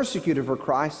persecuted for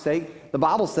Christ's sake, the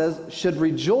Bible says, should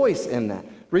rejoice in that.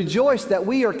 Rejoice that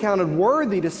we are counted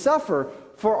worthy to suffer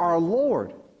for our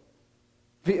Lord.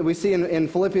 We see in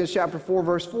Philippians chapter 4,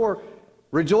 verse 4,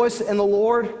 "Rejoice in the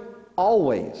Lord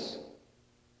always.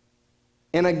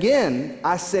 And again,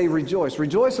 I say rejoice."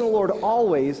 Rejoice in the Lord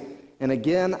always, and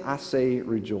again, I say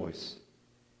rejoice.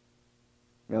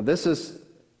 Now, this is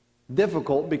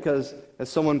difficult because, as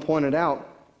someone pointed out,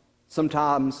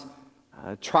 sometimes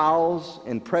trials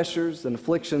and pressures and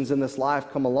afflictions in this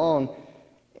life come along,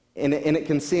 and it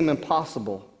can seem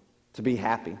impossible to be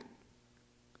happy.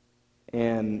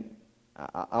 And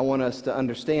I want us to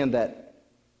understand that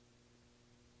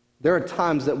there are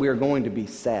times that we are going to be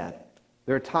sad.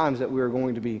 There are times that we are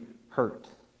going to be hurt.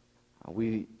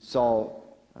 We saw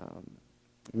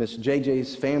Miss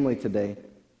JJ's family today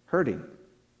hurting.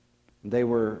 They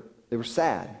were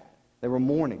sad. They were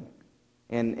mourning.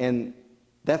 And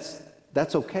that's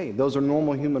okay. Those are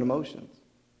normal human emotions.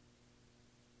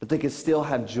 But they can still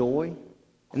have joy,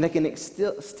 and they can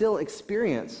still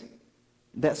experience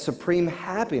that supreme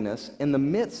happiness in the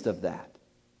midst of that.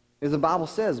 As the Bible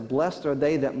says, "Blessed are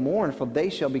they that mourn, for they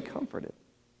shall be comforted."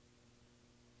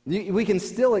 We can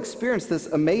still experience this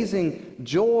amazing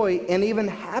joy and even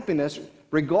happiness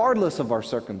regardless of our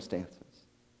circumstances.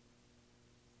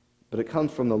 But it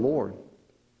comes from the Lord.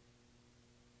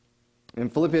 In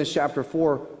Philippians chapter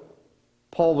 4,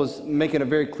 Paul was making a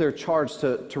very clear charge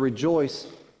to rejoice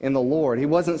in the Lord. He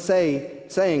wasn't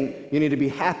saying you need to be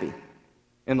happy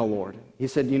in the Lord. He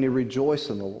said you need to rejoice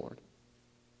in the Lord.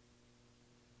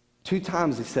 2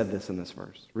 times he said this in this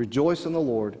verse. Rejoice in the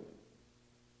Lord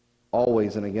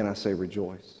always, and again I say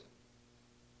rejoice.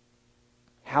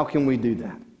 How can we do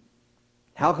that?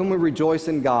 How can we rejoice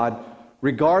in God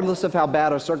regardless of how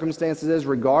bad our circumstances is,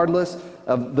 regardless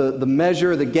of the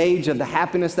measure, the gauge of the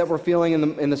happiness that we're feeling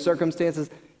in the circumstances?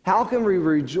 How can we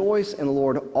rejoice in the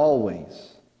Lord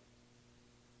always?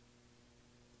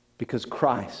 Because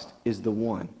Christ is the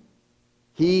one.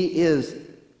 He is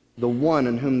the one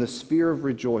in whom the sphere of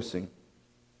rejoicing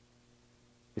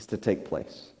is to take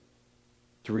place,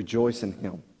 to rejoice in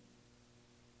Him.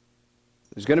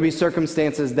 There's going to be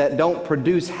circumstances that don't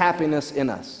produce happiness in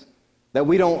us, that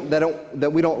we don't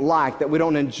like, that we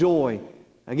don't enjoy.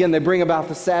 Again, they bring about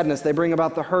the sadness, they bring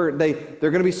about the hurt. There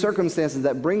are going to be circumstances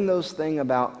that bring those things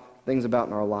about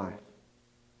in our life.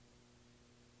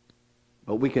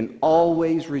 But we can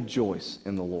always rejoice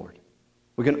in the Lord.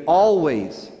 We can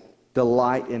always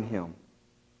delight in Him.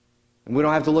 And we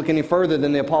don't have to look any further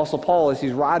than the Apostle Paul as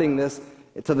he's writing this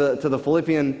to the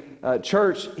Philippian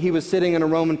church. He was sitting in a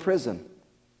Roman prison.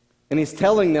 And he's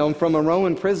telling them from a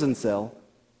Roman prison cell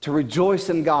to rejoice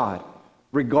in God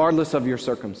regardless of your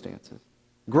circumstances.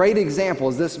 Great example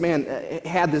is this man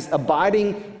had this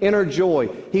abiding inner joy.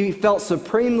 He felt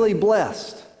supremely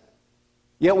blessed.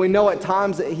 Yet we know at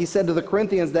times that he said to the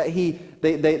Corinthians that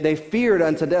they feared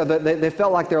unto death. They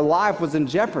felt like their life was in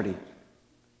jeopardy.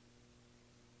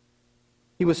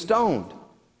 He was stoned.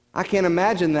 I can't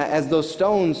imagine that as those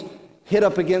stones hit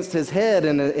up against his head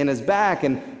and his back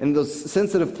and those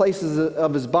sensitive places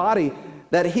of his body,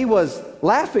 that he was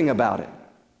laughing about it.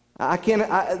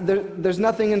 There's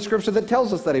nothing in Scripture that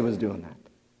tells us that he was doing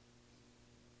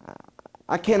that.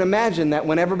 I can't imagine that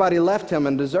when everybody left him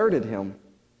and deserted him,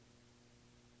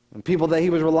 and people that he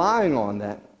was relying on,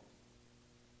 that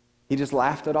he just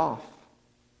laughed it off.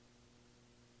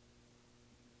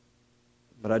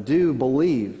 But I do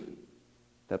believe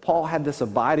that Paul had this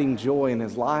abiding joy in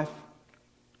his life,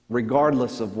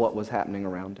 regardless of what was happening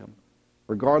around him,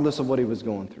 regardless of what he was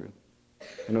going through.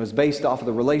 And it was based off of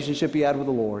the relationship he had with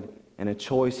the Lord and a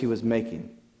choice he was making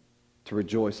to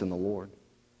rejoice in the Lord.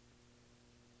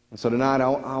 And so tonight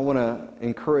I want to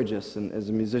encourage us, and as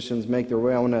the musicians make their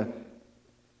way, I want to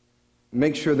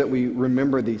make sure that we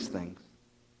remember these things.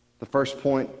 The first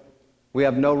point, we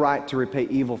have no right to repay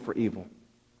evil for evil.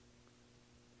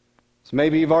 So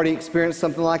maybe you've already experienced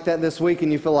something like that this week and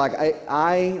you feel like,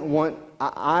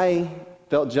 I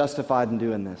felt justified in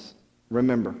doing this.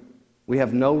 Remember, we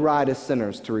have no right as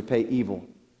sinners to repay evil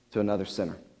to another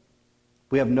sinner.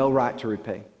 We have no right to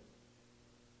repay.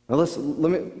 Now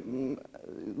listen,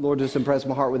 Lord, just impress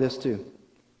my heart with this too.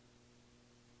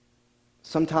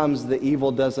 Sometimes the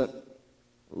evil doesn't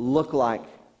look like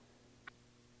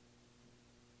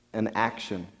an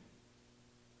action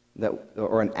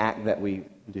or an act that we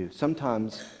do.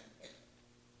 Sometimes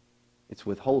it's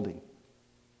withholding.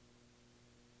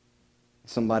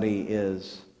 Somebody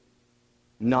is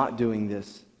not doing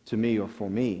this to me or for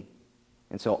me,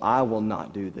 and so I will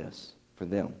not do this for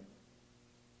them.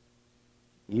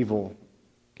 Evil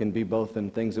can be both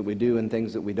in things that we do and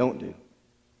things that we don't do.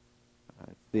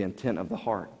 It's the intent of the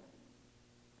heart.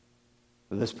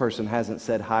 But this person hasn't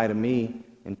said hi to me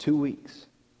in 2 weeks.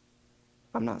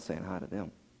 I'm not saying hi to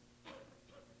them.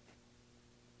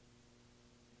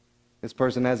 This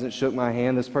person hasn't shook my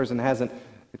hand. This person hasn't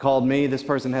called me. This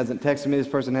person hasn't texted me. This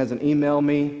person hasn't emailed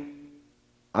me.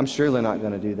 I'm surely not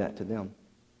going to do that to them.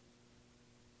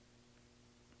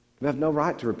 We have no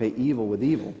right to repay evil with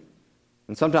evil.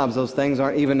 And sometimes those things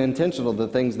aren't even intentional. The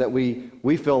things that we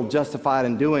feel justified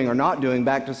in doing or not doing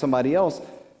back to somebody else,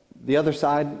 the other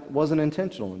side wasn't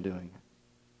intentional in doing it.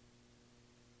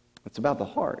 It's about the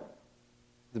heart.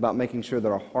 It's about making sure that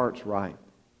our heart's right.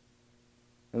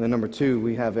 And then number 2,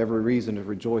 we have every reason to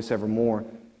rejoice evermore.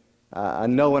 I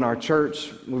know in our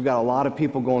church, we've got a lot of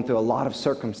people going through a lot of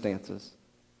circumstances.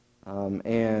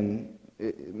 Many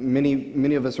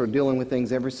of us are dealing with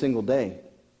things every single day.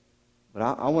 But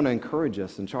I want to encourage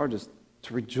us and charge us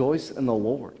to rejoice in the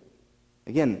Lord.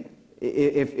 Again,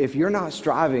 if you're not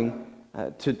striving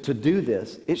to do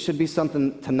this, it should be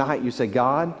something tonight you say,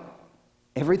 God,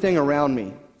 everything around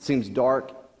me seems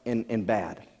dark and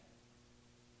bad.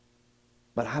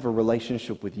 But I have a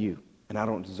relationship with you, and I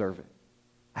don't deserve it.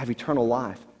 I have eternal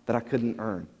life that I couldn't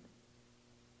earn.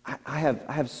 I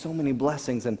have so many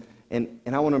blessings, and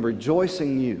I want to rejoice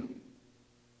in you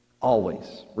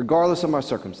always, regardless of my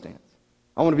circumstance.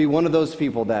 I want to be one of those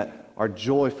people that are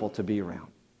joyful to be around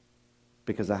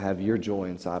because I have your joy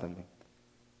inside of me.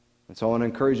 And so I want to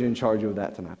encourage you and charge you with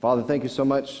that tonight. Father, thank you so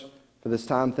much for this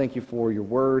time. Thank you for your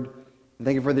word. And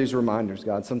thank you for these reminders,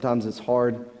 God. Sometimes it's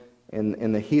hard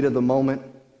in the heat of the moment,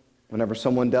 whenever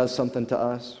someone does something to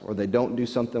us, or they don't do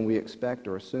something we expect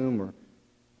or assume or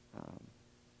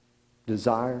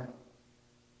desire.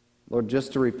 Lord,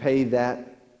 just to repay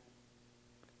that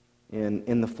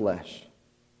in the flesh.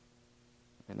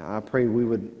 And I pray we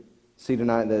would see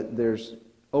tonight that there's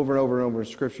over and over and over in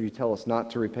Scripture you tell us not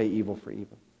to repay evil for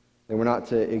evil. That we're not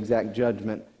to exact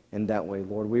judgment in that way,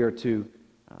 Lord. We are to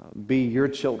be your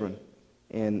children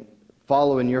and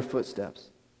follow in your footsteps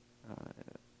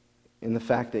in the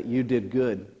fact that you did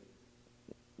good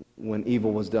when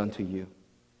evil was done to you.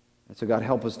 And so, God,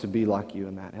 help us to be like you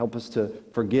in that. Help us to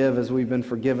forgive as we've been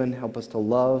forgiven. Help us to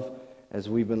love as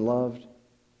we've been loved.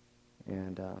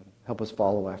 And help us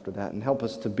follow after that. And help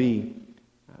us to be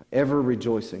ever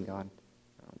rejoicing, God.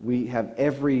 We have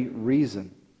every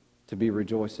reason to be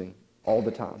rejoicing all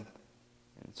the time.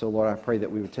 And so, Lord, I pray that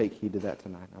we would take heed to that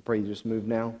tonight. I pray you just move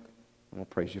now, and we'll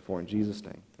praise you for it in Jesus'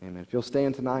 name. Amen. If you'll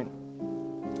stand tonight,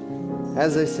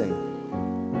 as they sing,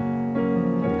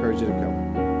 I encourage you to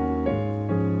come.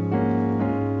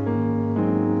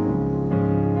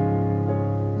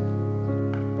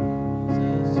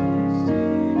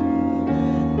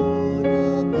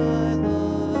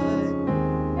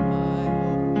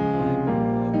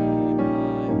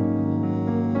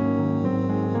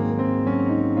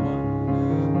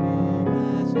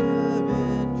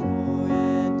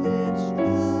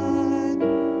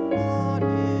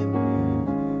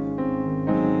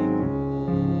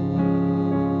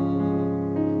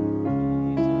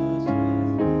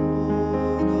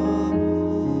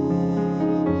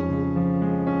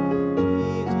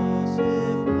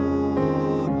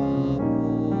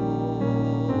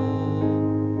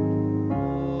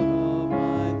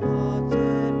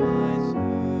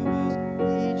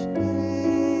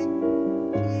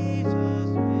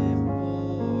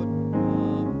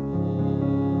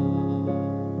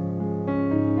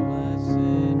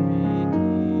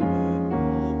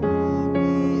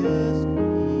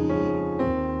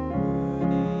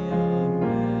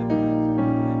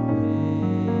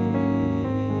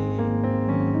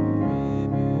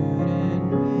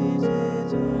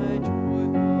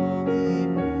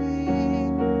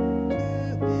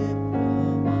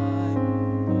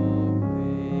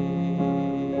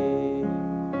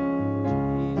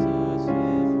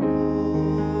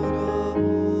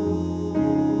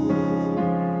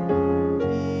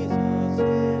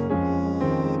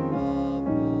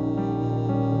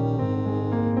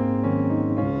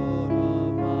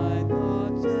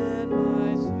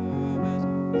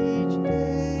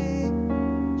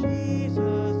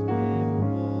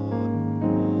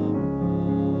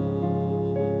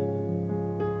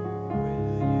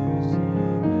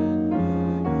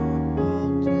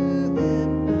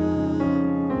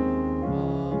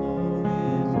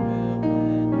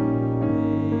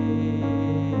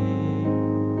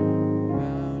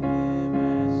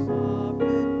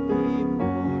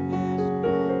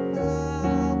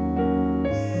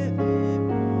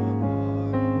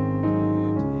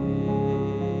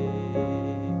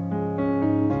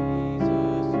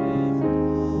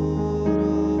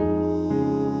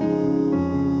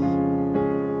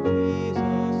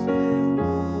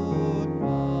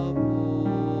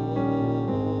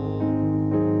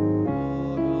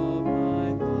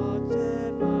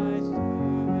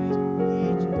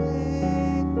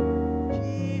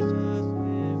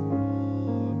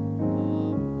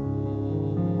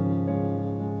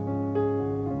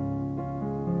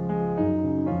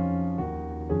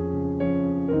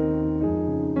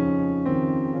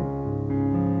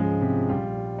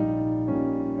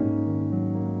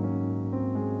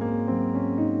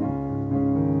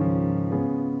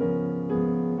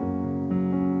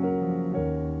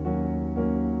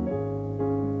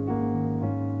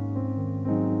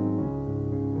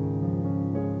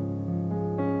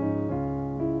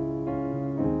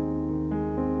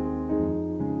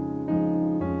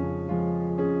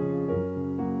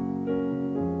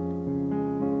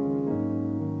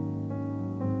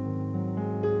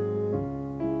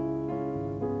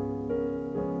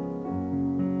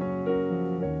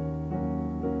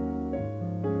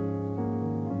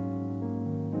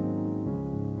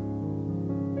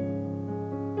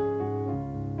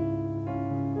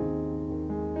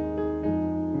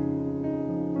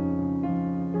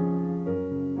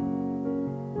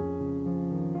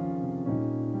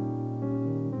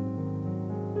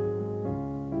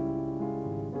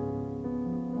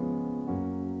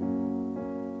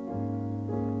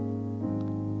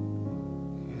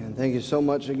 Thank you so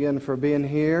much again for being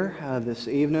here this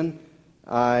evening.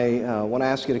 I want to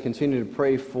ask you to continue to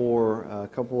pray for a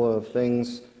couple of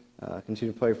things.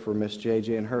 Continue to pray for Miss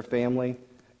JJ and her family,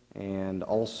 and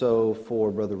also for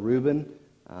Brother Reuben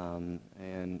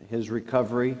and his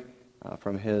recovery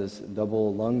from his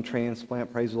double lung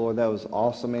transplant. Praise the Lord. That was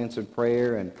awesome answered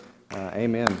prayer, and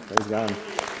amen. Praise God.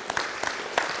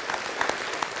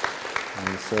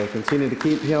 And so continue to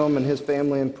keep him and his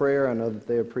family in prayer. I know that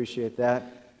they appreciate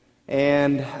that.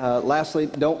 And lastly,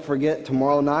 don't forget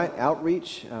tomorrow night,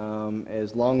 outreach,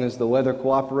 as long as the weather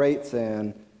cooperates,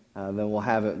 and then we'll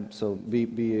have it. So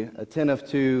be attentive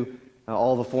to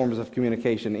all the forms of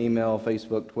communication, email,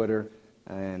 Facebook, Twitter,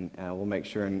 and we'll make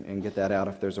sure and get that out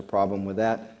if there's a problem with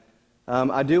that.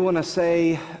 I do want to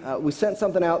say we sent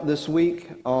something out this week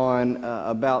on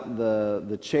about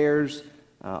the chairs.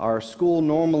 Our school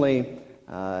normally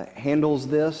handles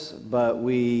this, but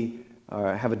we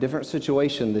have a different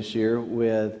situation this year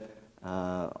with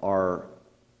our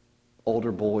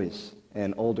older boys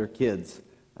and older kids.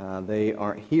 They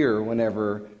aren't here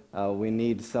whenever we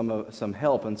need some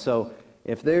help. And so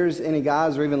if there's any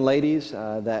guys or even ladies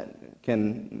that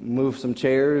can move some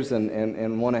chairs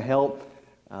and want to help,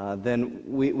 then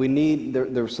we need,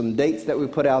 there's some dates that we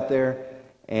put out there,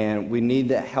 and we need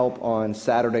that help on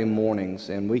Saturday mornings.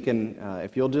 And we can,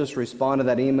 if you'll just respond to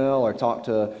that email or talk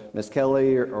to Miss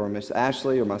Kelly or Miss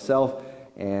Ashley or myself,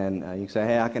 and you can say,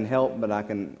 hey, I can help, but I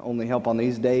can only help on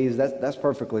these days, that's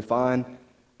perfectly fine.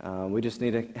 We just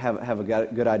need to have a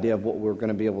good idea of what we're going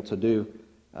to be able to do.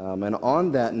 And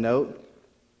on that note,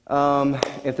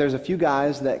 if there's a few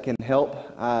guys that can help,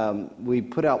 we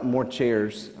put out more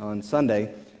chairs on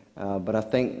Sunday. But I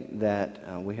think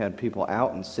that we had people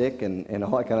out and sick and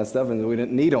all that kind of stuff, and we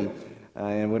didn't need them.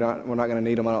 And we're not going to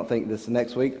need them, I don't think, this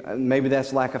next week. Maybe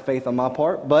that's lack of faith on my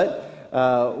part, but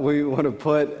we want to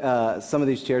put some of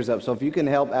these chairs up. So if you can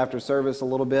help after service a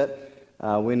little bit,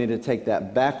 we need to take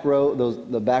that back row,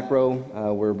 the back row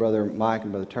where Brother Mike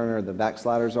and Brother Turner, the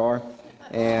backsliders are.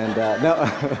 And no,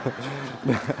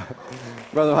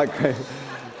 Brother Mike,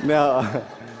 no,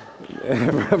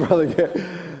 Brother Gary.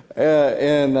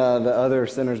 And the other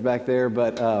sinners back there,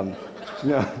 but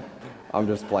no, I'm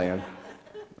just playing.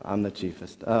 I'm the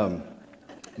chiefest.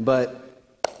 But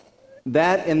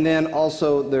that, and then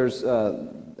also there's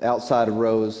outside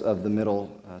rows of the middle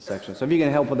section. So if you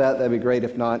can help with that, that'd be great.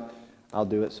 If not, I'll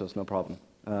do it, so it's no problem.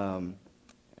 I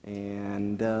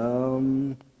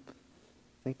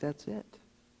think that's it.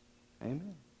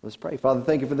 Amen. Let's pray. Father,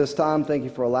 thank you for this time. Thank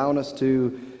you for allowing us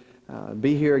to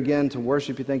be here again to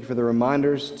worship you. Thank you for the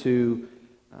reminders to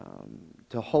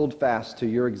hold fast to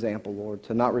your example, Lord,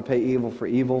 to not repay evil for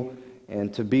evil,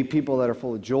 and to be people that are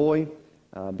full of joy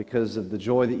because of the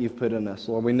joy that you've put in us.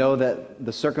 Lord, we know that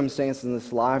the circumstances in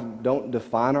this life don't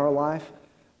define our life.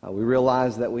 We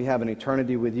realize that we have an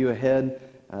eternity with you ahead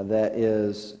that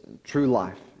is true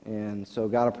life. And so,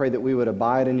 God, I pray that we would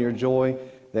abide in your joy,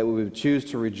 that we would choose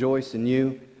to rejoice in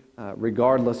you,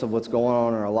 regardless of what's going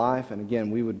on in our life. And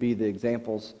again, we would be the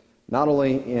examples not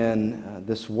only in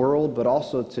this world, but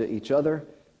also to each other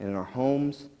and in our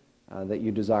homes that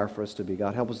you desire for us to be.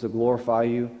 God, help us to glorify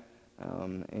you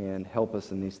and help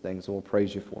us in these things. So we'll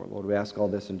praise you for it. Lord, we ask all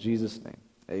this in Jesus' name.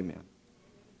 Amen.